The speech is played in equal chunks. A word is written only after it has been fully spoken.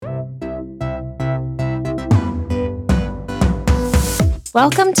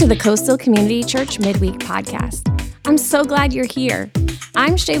Welcome to the Coastal Community Church Midweek Podcast. I'm so glad you're here.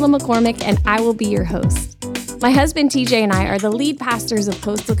 I'm Shayla McCormick, and I will be your host. My husband TJ and I are the lead pastors of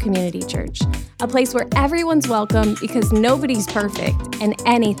Coastal Community Church, a place where everyone's welcome because nobody's perfect and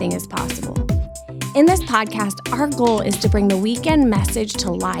anything is possible. In this podcast, our goal is to bring the weekend message to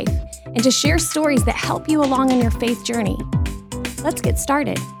life and to share stories that help you along in your faith journey. Let's get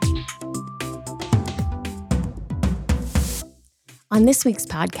started. On this week's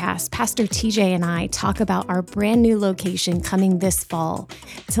podcast, Pastor TJ and I talk about our brand new location coming this fall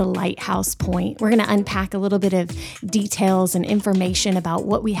to Lighthouse Point. We're going to unpack a little bit of details and information about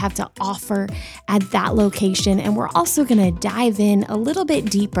what we have to offer at that location. And we're also going to dive in a little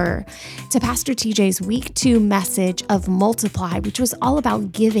bit deeper to Pastor TJ's week 2 message of Multiply, which was all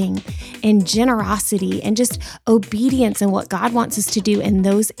about giving and generosity and just obedience and what God wants us to do in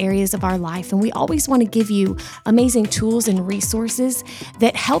those areas of our life. And we always want to give you amazing tools and resources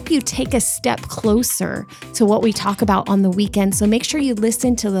that help you take a step closer to what we talk about on the weekend. So make sure you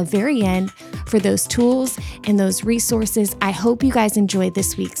listen to the very end for those tools and those resources. I hope you guys enjoyed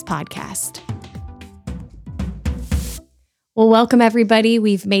this week's podcast. Well, welcome everybody.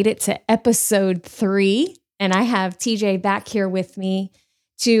 We've made it to episode 3, and I have TJ back here with me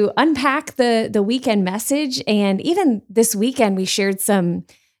to unpack the weekend message. And even this weekend, we shared some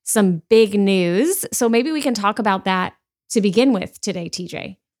big news. So maybe we can talk about that to begin with today,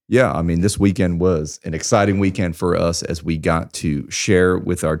 TJ. Yeah, I mean, this weekend was an exciting weekend for us as we got to share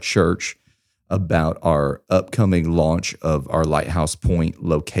with our church about our upcoming launch of our Lighthouse Point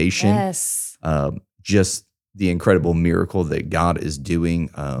location. Yes. Just the incredible miracle that God is doing.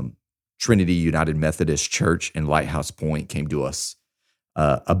 Trinity United Methodist Church in Lighthouse Point came to us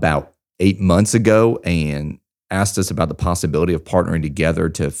about 8 months ago and asked us about the possibility of partnering together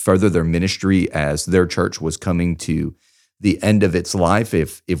to further their ministry as their church was coming to the end of its life,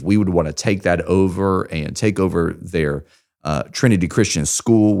 if we would want to take that over and take over their Trinity Christian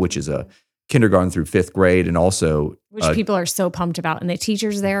School, which is a kindergarten through 5th grade, and also which people are so pumped about, and the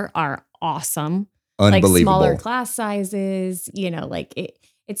teachers there are awesome. Unbelievable. Like smaller class sizes,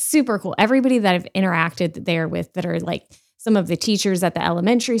 it's super cool. Everybody that I've interacted there with that are like some of the teachers at the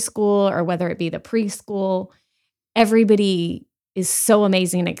elementary school or whether it be the preschool, everybody is so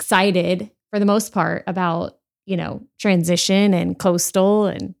amazing and excited for the most part about transition and coastal.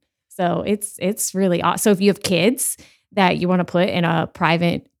 And so it's really awesome. So if you have kids that you want to put in a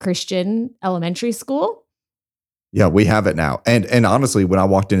private Christian elementary school. Yeah, we have it now. And honestly, when I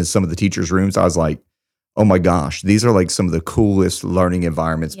walked into some of the teachers' rooms, I was like, oh my gosh, these are like some of the coolest learning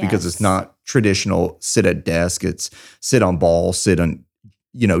environments because it's not traditional sit at desk. It's sit on ball, sit on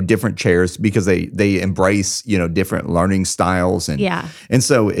different chairs because they embrace, different learning styles. And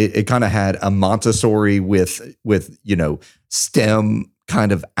so it kind of had a Montessori with STEM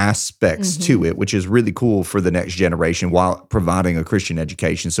kind of aspects to it, which is really cool for the next generation while providing a Christian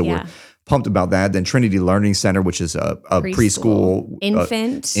education. So we're pumped about that. Then Trinity Learning Center, which is a preschool,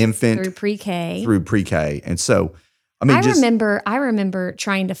 infant through pre-K. And so, I remember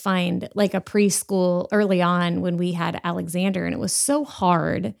trying to find like a preschool early on when we had Alexander, and it was so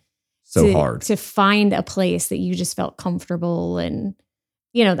hard to find a place that you just felt comfortable and,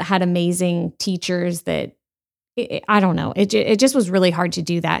 that had amazing teachers that I don't know. It just was really hard to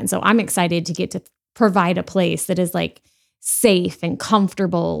do that. And so I'm excited to get to provide a place that is like safe and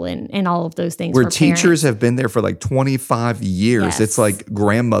comfortable and all of those things. Where teachers have been there for like 25 years. Yes. It's like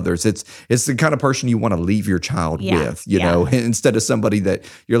grandmothers. It's the kind of person you want to leave your child with, instead of somebody that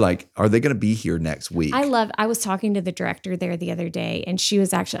you're like, are they going to be here next week? I was talking to the director there the other day, and she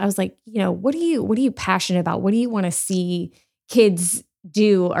was I was like, what are you passionate about? What do you want to see kids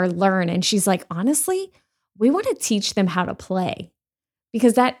do or learn? And she's like, honestly, we want to teach them how to play,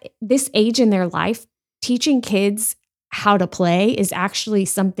 because this age in their life, teaching kids how to play is actually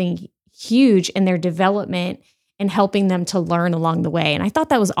something huge in their development and helping them to learn along the way. And I thought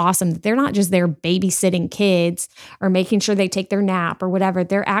that was awesome that they're not just there babysitting kids or making sure they take their nap or whatever.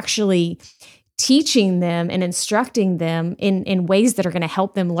 They're actually teaching them and instructing them in ways that are going to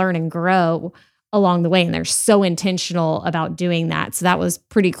help them learn and grow along the way. And they're so intentional about doing that. So that was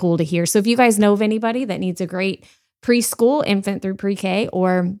pretty cool to hear. So if you guys know of anybody that needs a great preschool, infant through pre-K,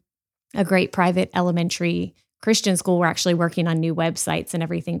 or a great private elementary Christian school, we're actually working on new websites and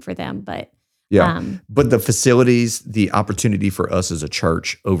everything for them. But but the facilities, the opportunity for us as a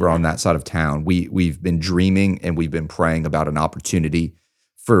church over on that side of town, we've been dreaming and we've been praying about an opportunity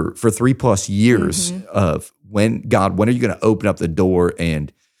for 3+ years of when are you going to open up the door?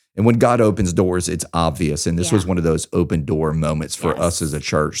 And when God opens doors, it's obvious. And this was one of those open door moments for us as a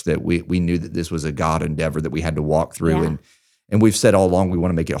church that we knew that this was a God endeavor that we had to walk through. And we've said all along, we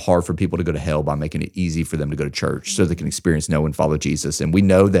want to make it hard for people to go to hell by making it easy for them to go to church so they can experience, know, and follow Jesus. And we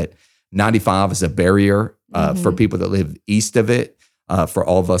know that 95 is a barrier for people that live east of it. For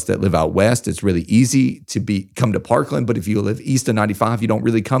all of us that live out west, it's really easy to come to Parkland. But if you live east of 95, you don't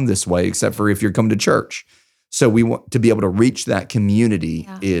really come this way, except for if you're coming to church. So we want to be able to reach that community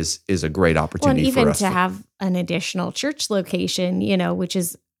is a great opportunity for us. to have an additional church location, which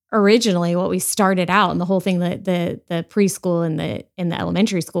is originally what we started out, and the whole thing, the preschool and the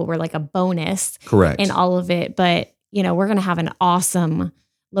elementary school were like a bonus, correct, in all of it. But we're going to have an awesome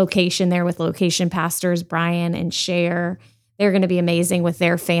location there with location pastors Brian and Cher. They're going to be amazing with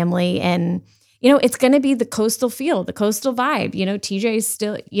their family, and it's going to be the coastal feel, the coastal vibe. TJ's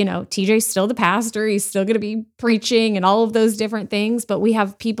still the pastor. He's still going to be preaching and all of those different things. But we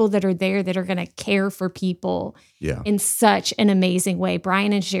have people that are there that are going to care for people in such an amazing way.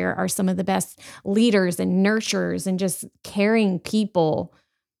 Brian and Cher are some of the best leaders and nurturers and just caring people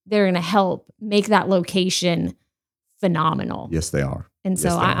that are going to help make that location phenomenal. Yes, they are. And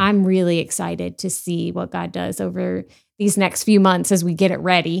so I'm really excited to see what God does over these next few months as we get it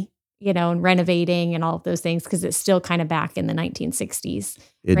ready, and renovating and all of those things, because it's still kind of back in the 1960s.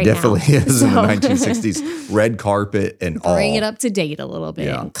 It definitely is in the 1960s. Red carpet and all. Bring it up to date a little bit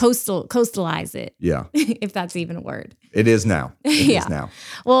and coastalize it. Yeah. If that's even a word. It is now. It is now.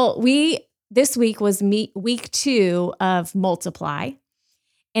 Well, this week was week 2 of Multiply.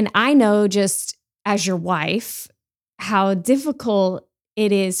 And I know, just as your wife, how difficult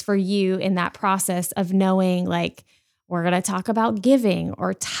it is for you in that process of knowing, like, we're going to talk about giving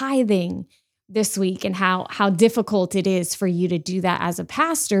or tithing this week, and how difficult it is for you to do that as a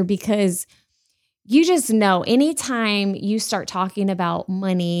pastor, because you just know anytime you start talking about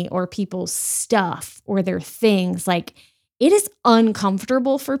money or people's stuff or their things, like, it is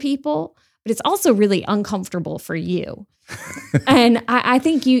uncomfortable for people, but it's also really uncomfortable for you. And I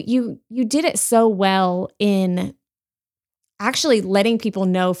think you did it so well in actually letting people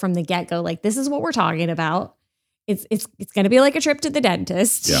know from the get-go, like, this is what we're talking about. It's going to be like a trip to the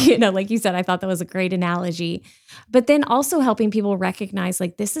dentist. Yeah. Like you said, I thought that was a great analogy. But then also helping people recognize,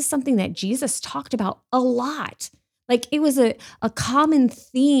 like, this is something that Jesus talked about a lot. Like, it was a common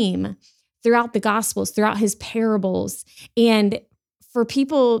theme throughout the Gospels, throughout his parables. And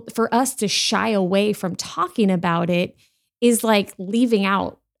for us to shy away from talking about it is like leaving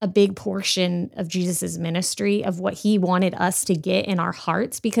out a big portion of Jesus's ministry, of what he wanted us to get in our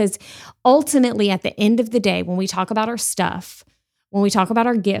hearts. Because ultimately, at the end of the day, when we talk about our stuff, when we talk about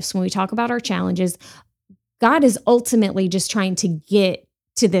our gifts, when we talk about our challenges, God is ultimately just trying to get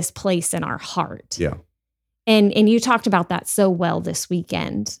to this place in our heart. Yeah. And you talked about that so well this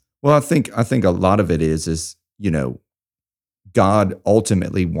weekend. Well, I think a lot of it is God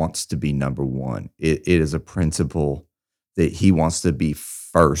ultimately wants to be number one. It is a principle that he wants to be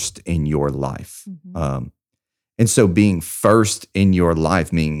first in your life. Mm-hmm. And so being first in your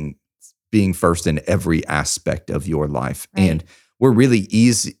life means being first in every aspect of your life. Right. And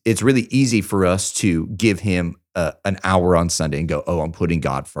it's really easy for us to give him an hour on Sunday and go, oh, I'm putting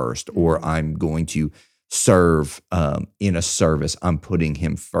God first, or I'm going to serve in a service, I'm putting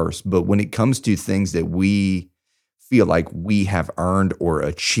him first. But when it comes to things that we feel like we have earned or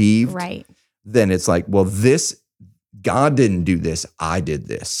achieved, right, then it's like, well, God didn't do this, I did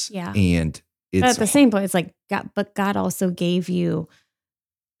this. Yeah. And but at the same point, it's like, God also gave you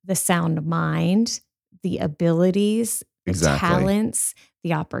the sound mind, the abilities, the talents,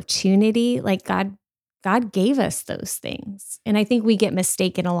 the opportunity. Like, God gave us those things. And I think we get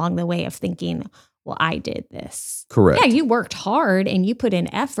mistaken along the way of thinking, well, I did this. Correct. Yeah, you worked hard and you put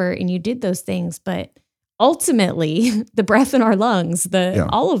in effort and you did those things, but ultimately, the breath in our lungs,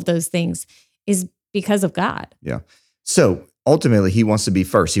 all of those things is because of God. Yeah. So ultimately, he wants to be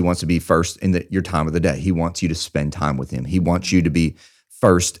first. He wants to be first in your time of the day. He wants you to spend time with him. He wants you to be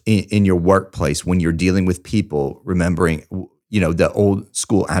first in your workplace when you're dealing with people, remembering, the old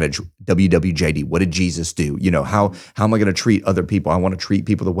school adage, WWJD, what did Jesus do? How am I going to treat other people? I want to treat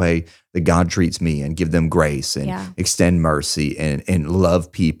people the way that God treats me and give them grace and extend mercy and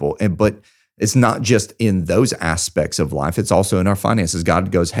love people. But it's not just in those aspects of life. It's also in our finances.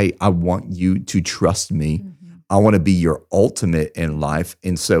 God goes, hey, I want you to trust me. Mm-hmm. I want to be your ultimate in life.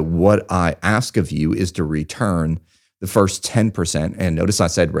 And so what I ask of you is to return the first 10%. And notice I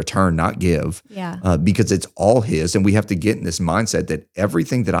said return, not give, because it's all his. And we have to get in this mindset that every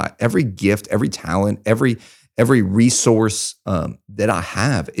gift, every talent, every resource that I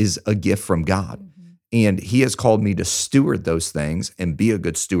have is a gift from God. Mm-hmm. And he has called me to steward those things and be a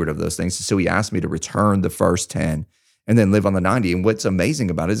good steward of those things. So he asked me to return the first 10 and then live on the 90. And what's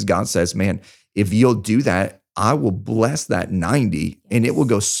amazing about it is God says, man, if you'll do that, I will bless that 90 and it will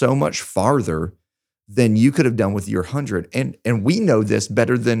go so much farther than you could have done with your 100. And we know this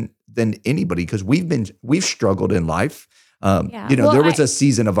better than anybody because we've struggled in life. There was a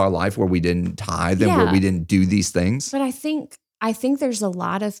season of our life where we didn't tithe and where we didn't do these things. But I think there's a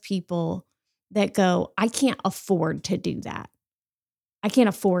lot of people that go, I can't afford to do that. I can't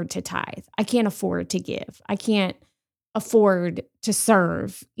afford to tithe. I can't afford to give. I can't afford to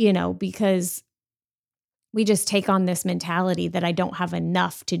serve, because we just take on this mentality that I don't have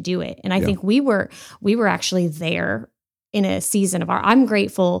enough to do it. And I think we were actually there in a season of I'm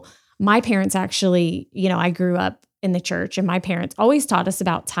grateful. My parents actually, I grew up in the church and my parents always taught us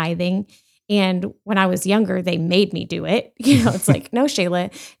about tithing. And when I was younger, they made me do it. It's like, no,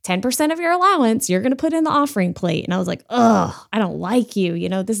 Shayla, 10% of your allowance, you're going to put in the offering plate. And I was like, oh, I don't like you.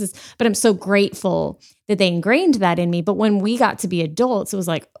 But I'm so grateful that they ingrained that in me. But when we got to be adults, it was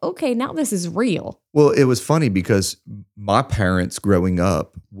like, okay, now this is real. Well, it was funny because my parents growing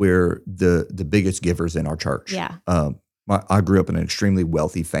up were the biggest givers in our church. Yeah. I grew up in an extremely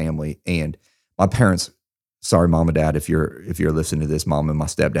wealthy family, and my parents, sorry, mom and dad, if you're listening to this, mom and my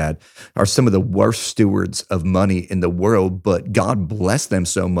stepdad are some of the worst stewards of money in the world, but God blessed them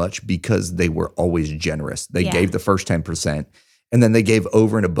so much because they were always generous. They gave the first 10%, and then they gave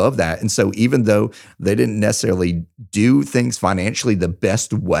over and above that. And so even though they didn't necessarily do things financially the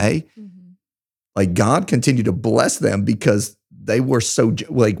best way, like God continued to bless them because they were so,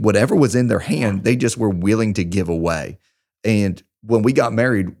 like whatever was in their hand, they just were willing to give away. And when we got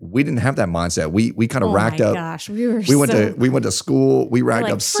married, we didn't have that mindset. We kind of racked up. Gosh, we went to school. We racked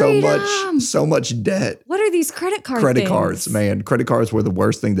up so much debt. What are these credit cards? Credit cards, man. Credit cards were the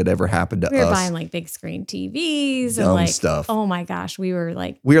worst thing that ever happened to us. We were buying like big screen TVs Dumb and stuff. Oh my gosh, we were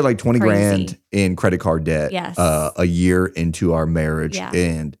like 20 grand in credit card debt. Yes. A year into our marriage,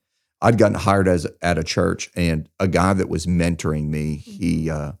 and I'd gotten hired at a church, and a guy that was mentoring me,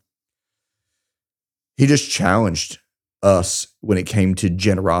 he just challenged us when it came to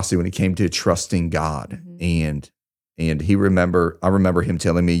generosity, when it came to trusting God. And I remember him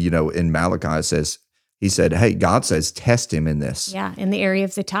telling me, in Malachi he said, hey, God says, test him in this. Yeah, in the area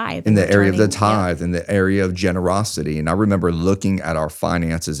of the tithe. In the area of the tithe, in the area of generosity. And I remember looking at our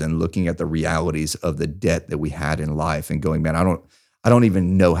finances and looking at the realities of the debt that we had in life and going, man, I don't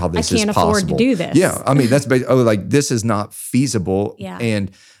even know how this is possible. I can't afford to do this. Yeah, I mean, that's like, this is not feasible. Yeah. And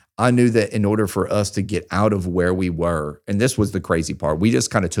I knew that in order for us to get out of where we were, and this was the crazy part, we just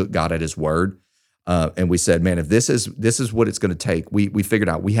kind of took God at his word. And we said, man, if this is what it's going to take, we figured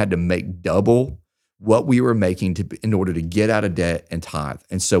out we had to make double what we were making in order to get out of debt and tithe.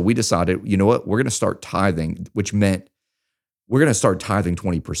 And so we decided, you know what, we're going to start tithing, which meant we're going to start tithing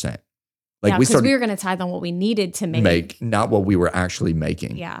 20%. Like we were going to tithe on what we needed to make, not what we were actually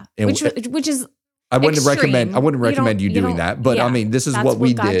making. Yeah, and which is I wouldn't recommend you doing that. But I mean, this is what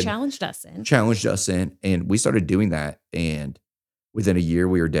we God did. Challenged us in, and we started doing that. And within a year,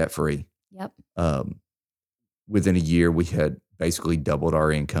 we were debt free. Yep. Within a year, we had basically doubled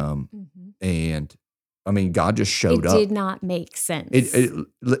our income, and I mean, God just showed up. It did not make sense.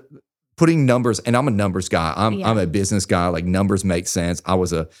 Putting numbers, and I'm a numbers guy. I'm a business guy. Like numbers make sense. I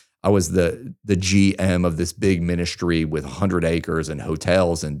was the GM of this big ministry with 100 acres and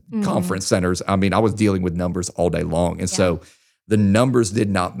hotels and conference centers. I mean, I was dealing with numbers all day long. And so the numbers did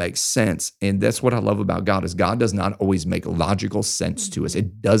not make sense. And that's what I love about God is God does not always make logical sense to us.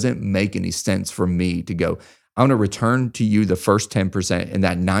 It doesn't make any sense for me to go, I'm going to return to you the first 10% and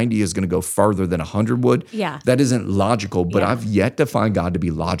that 90 is going to go further than 100 would. Yeah. That isn't logical, but I've yet to find God to be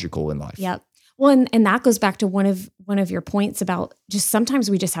logical in life. Yep. Well, and that goes back to one of your points about just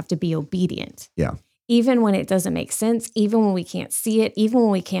sometimes we just have to be obedient. Yeah. Even when it doesn't make sense, even when we can't see it, even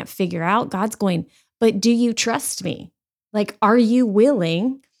when we can't figure out, God's going, but do you trust me? Like, are you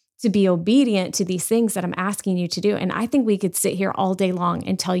willing to be obedient to these things that I'm asking you to do? And I think we could sit here all day long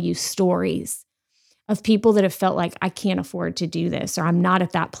and tell you stories of people that have felt like I can't afford to do this or I'm not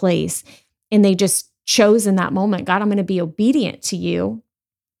at that place. And they just chose in that moment, God, I'm going to be obedient to you.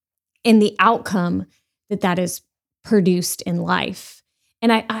 And the outcome that is produced in life.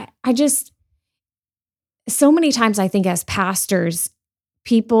 And I just, so many times I think as pastors,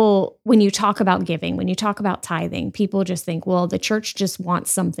 people, when you talk about giving, when you talk about tithing, people just think, well, the church just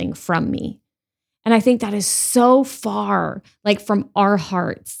wants something from me. And I think that is so far like from our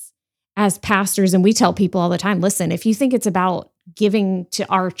hearts as pastors. And we tell people all the time, listen, if you think it's about giving to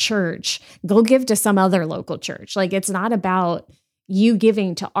our church, go give to some other local church. Like it's not about you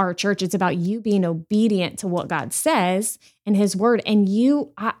giving to our church. It's about you being obedient to what God says and his word. And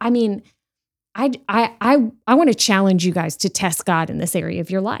I want to challenge you guys to test God in this area of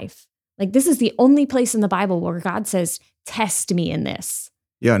your life. Like, this is the only place in the Bible where God says, test me in this.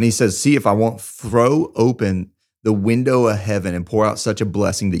 Yeah, and he says, see if I won't throw open the window of heaven and pour out such a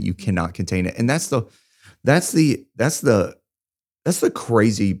blessing that you cannot contain it. And that's the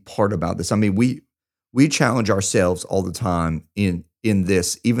crazy part about this. I mean, we challenge ourselves all the time in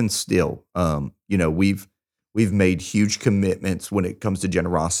this, even still. We've made huge commitments when it comes to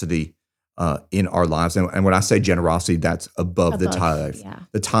generosity in our lives. And when I say generosity, that's above the tithe. Yeah.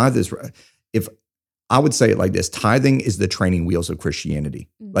 The tithe is, if I would say it like this, tithing is the training wheels of Christianity.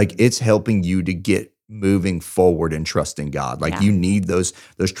 Mm-hmm. Like, it's helping you to get moving forward and trusting God. Like, you need those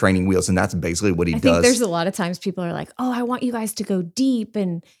training wheels. And that's basically what he does. I think there's a lot of times people are like, oh, I want you guys to go deep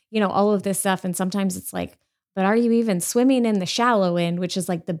and, all of this stuff. And sometimes it's like, but are you even swimming in the shallow end, which is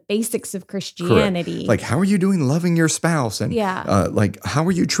like the basics of Christianity? Correct. Like, how are you doing loving your spouse? And like, how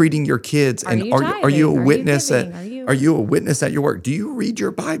are you treating your kids? Are and you are you a witness are you a witness at your work? Do you read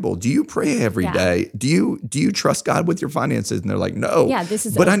your Bible? Do you pray every day? Do you trust God with your finances? And they're like, no. Yeah, this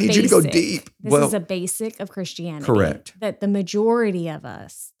is. But I need you to go deep. This is a basic of Christianity. Correct. That the majority of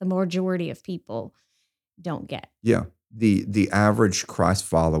us, the majority of people, don't get. Yeah. The average Christ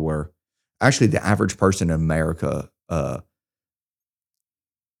follower. Actually, the average person in America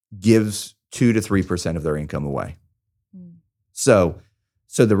gives 2 to 3% of their income away. Mm. So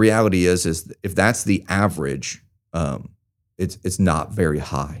the reality is if that's the average, it's not very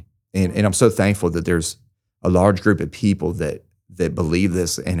high. And I'm so thankful that there's a large group of people that believe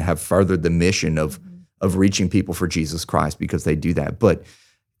this and have furthered the mission of reaching people for Jesus Christ, because they do that. But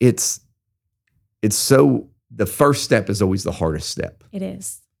it's so, the first step is always the hardest step. It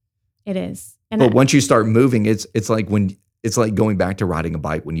is. But once you start moving, it's like going back to riding a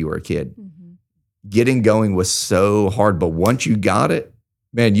bike when you were a kid. Mm-hmm. Getting going was so hard, but once you got it,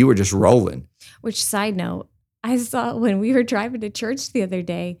 man, you were just rolling. Which, side note, I saw when we were driving to church the other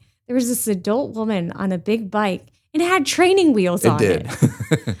day, there was this adult woman on a big bike and it had training wheels on it.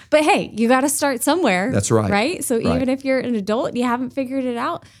 But hey, you got to start somewhere. That's right. Right? So even if you're an adult and you haven't figured it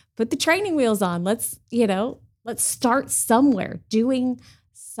out, put the training wheels on. Let's start somewhere doing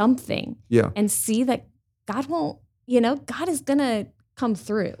something. Yeah. And see that God won't, God is going to come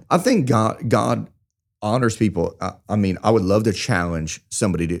through. I think God honors people. I mean, I would love to challenge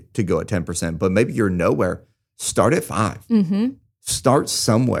somebody to go at 10%, but maybe you're nowhere. Start at 5. Mm-hmm. Start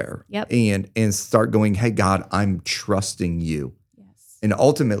somewhere. Yep. And start going, hey, God, I'm trusting you. Yes. And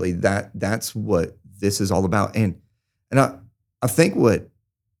ultimately that's what this is all about. And I think what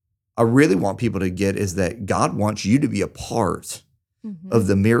I really want people to get is that God wants you to be a part of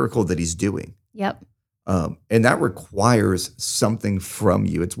the miracle that he's doing. Yep. And that requires something from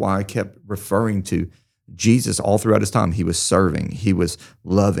you. It's why I kept referring to Jesus all throughout his time. He was serving, he was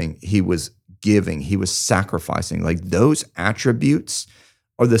loving, he was giving, he was sacrificing. Like, those attributes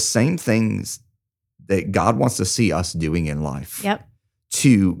are the same things that God wants to see us doing in life. Yep.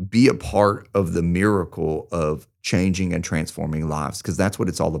 To be a part of the miracle of changing and transforming lives, because that's what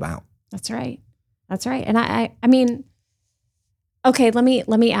it's all about. That's right. And I mean, okay, let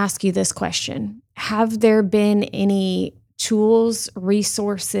me ask you this question. Have there been any tools,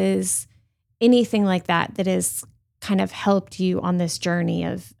 resources, anything like that has kind of helped you on this journey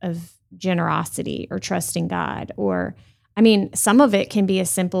of generosity or trusting God? Or, I mean, some of it can be as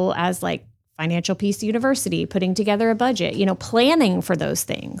simple as like Financial Peace University, putting together a budget, planning for those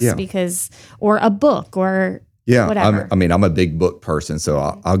things, or a book or whatever. I'm a big book person,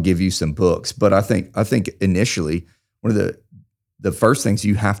 so I'll give you some books. But I think initially one of the first things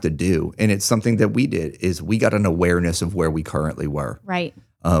you have to do, and it's something that we did, is we got an awareness of where we currently were. Right.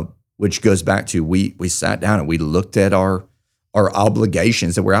 Which goes back to we sat down and we looked at our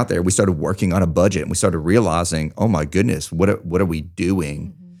obligations that were out there. We started working on a budget and we started realizing, oh my goodness, what are we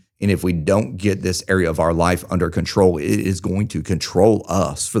doing? Mm-hmm. And if we don't get this area of our life under control, it is going to control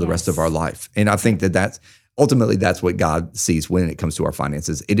us for the rest of our life. And I think that's ultimately what God sees when it comes to our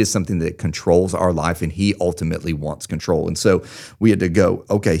finances. It is something that controls our life, and he ultimately wants control. And so we had to go,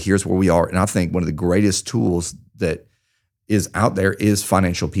 okay, here's where we are. And I think one of the greatest tools that is out there is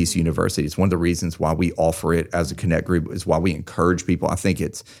Financial Peace University. It's one of the reasons why we offer it as a Connect group, is why we encourage people. I think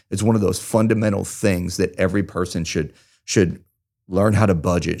it's one of those fundamental things that every person should learn how to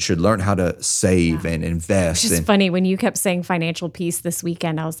budget, should learn how to save and invest. It's just funny when you kept saying financial peace this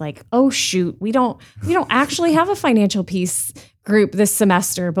weekend. I was like, oh shoot, we don't actually have a financial peace group this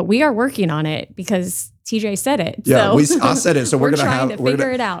semester, but we are working on it because TJ said it. Yeah, So I said it. So we're gonna trying have to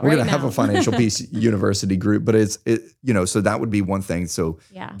figure it out. We're right gonna have now. a Financial Peace University group, but so that would be one thing. So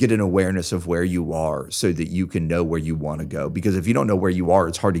Yeah. get an awareness of where you are, so that you can know where you want to go. Because if you don't know where you are,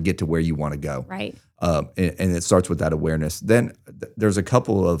 it's hard to get to where you want to go. Right. And it starts with that awareness. Then there's a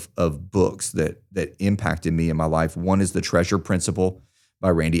couple of books that impacted me in my life. One is The Treasure Principle by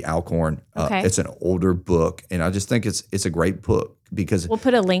Randy Alcorn. Okay. It's an older book, and I just think it's a great book because We'll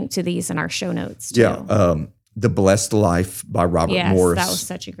put a link to these in our show notes too. yeah. The Blessed Life by Robert Yes, Morris. that was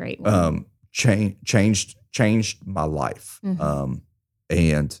such a great one. Changed my life, Mm-hmm.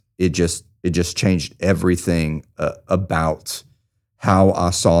 and it just changed everything about how I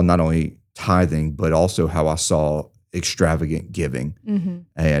saw not only tithing but also how I saw extravagant giving, Mm-hmm.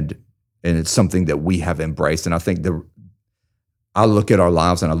 and it's something that we have embraced. And I think I look at our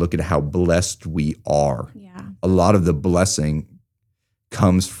lives and I look at how blessed we are. Yeah. A lot of the blessing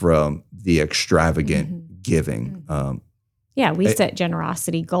comes from the extravagant Mm-hmm. giving. Yeah, we set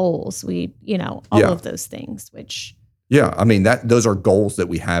generosity goals. We, all Yeah. of those things, which Yeah, I mean those are goals that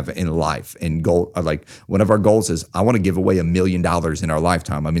we have in life. And like one of our goals is I want to give away $1 million in our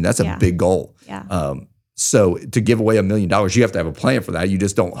lifetime. I mean that's a Yeah. big goal. yeah. So to give away $1 million, you have to have a plan for that. You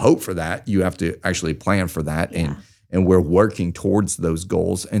just don't hope for that. You have to actually plan for that, Yeah. and we're working towards those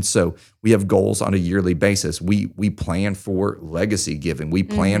goals. And so we have goals on a yearly basis. We plan for legacy giving. We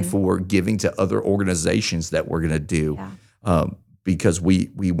plan for giving to other organizations that we're going to do. Yeah. Because we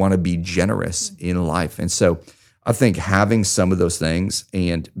want to be generous in life. And so I think having some of those things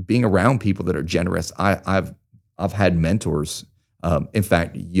and being around people that are generous, I've had mentors. In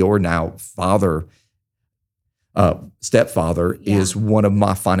fact, your now stepfather Yeah. is one of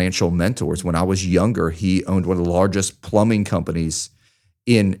my financial mentors. When I was younger, he owned one of the largest plumbing companies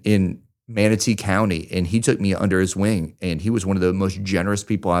in Manatee County, and he took me under his wing, and he was one of the most generous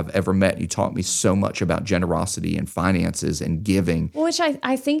people I've ever met. He taught me so much about generosity and finances and giving. Well, which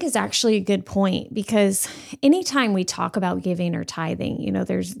I think is actually a good point, because anytime we talk about giving or tithing,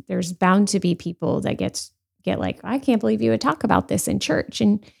 there's bound to be people that get like, I can't believe you would talk about this in church.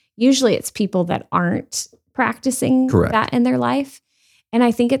 And usually it's people that aren't practicing Correct. that in their life. And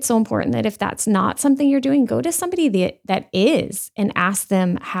I think it's so important that if that's not something you're doing, go to somebody that is and ask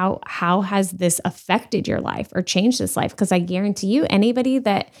them how has this affected your life or changed this life? Because I guarantee you, anybody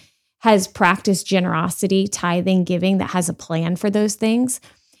that has practiced generosity, tithing, giving, that has a plan for those things,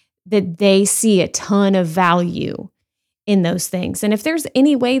 that they see a ton of value in those things. And if there's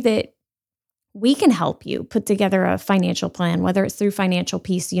any way that we can help you put together a financial plan, whether it's through Financial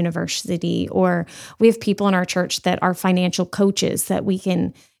Peace University, or we have people in our church that are financial coaches that we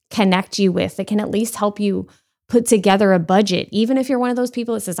can connect you with, that can at least help you put together a budget. Even if you're one of those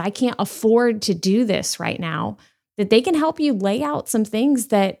people that says, I can't afford to do this right now, that they can help you lay out some things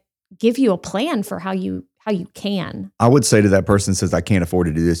that give you a plan for how you can. I would say to that person who says, I can't afford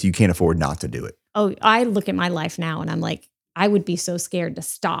to do this, you can't afford not to do it. Oh, I look at my life now and I'm like, I would be so scared to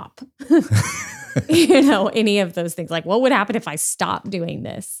stop, any of those things. Like, what would happen if I stopped doing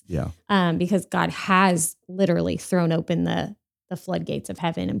this? Yeah. Because God has literally thrown open the floodgates of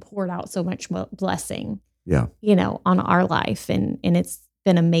heaven and poured out so much blessing, Yeah. On our life. And it's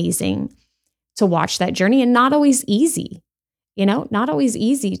been amazing to watch that journey, and not always easy, not always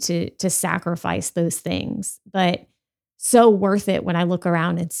easy to sacrifice those things, but so worth it when I look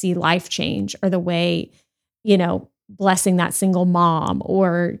around and see life change, or the way, blessing that single mom,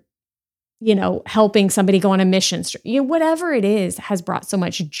 or, helping somebody go on a mission, whatever it is, has brought so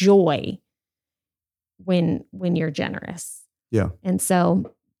much joy when you're generous. Yeah. And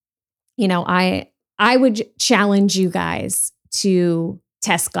so, I would challenge you guys to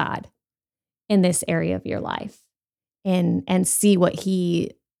test God in this area of your life and see what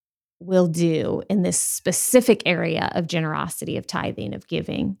he will do in this specific area of generosity, of tithing, of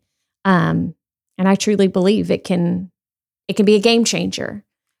giving. And I truly believe it can be a game changer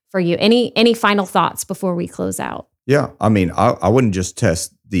for you. Any final thoughts before we close out? Yeah. I mean, I wouldn't just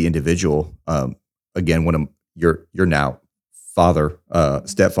test the individual. Again, when your now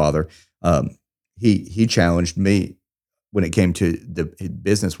stepfather, he challenged me when it came to the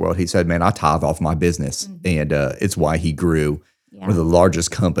business world. He said, man, I tithe off my business. And it's why he grew Yeah. one of the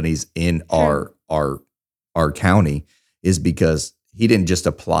largest companies in Sure. our county, is because he didn't just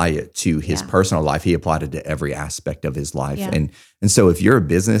apply it to his Yeah. personal life. He applied it to every aspect of his life. Yeah. And so if you're a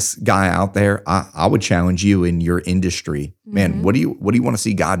business guy out there, I would challenge you in your industry, man, Mhm. what do you want to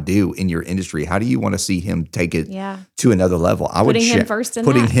see God do in your industry? How do you want to see him take it Yeah. to another level? Putting him first in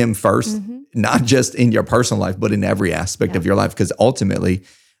putting that. him first, Mhm. not just in your personal life, but in every aspect Yeah. of your life, because ultimately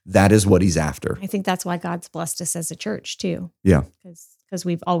that is what he's after. I think that's why God's blessed us as a church too. Yeah. Because because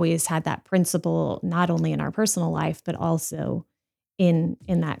we've always had that principle, not only in our personal life, but also in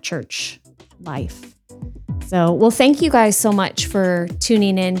that church life. So, well, thank you guys so much for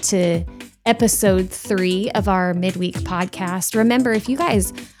tuning in to episode 3 of our midweek podcast. Remember, if you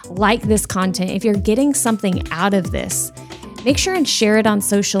guys like this content, if you're getting something out of this, make sure and share it on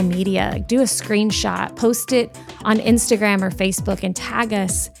social media. Do a screenshot, post it on Instagram or Facebook, and tag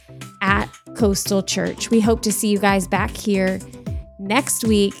us at Coastal Church. We hope to see you guys back here next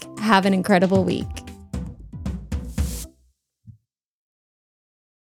week. Have an incredible week.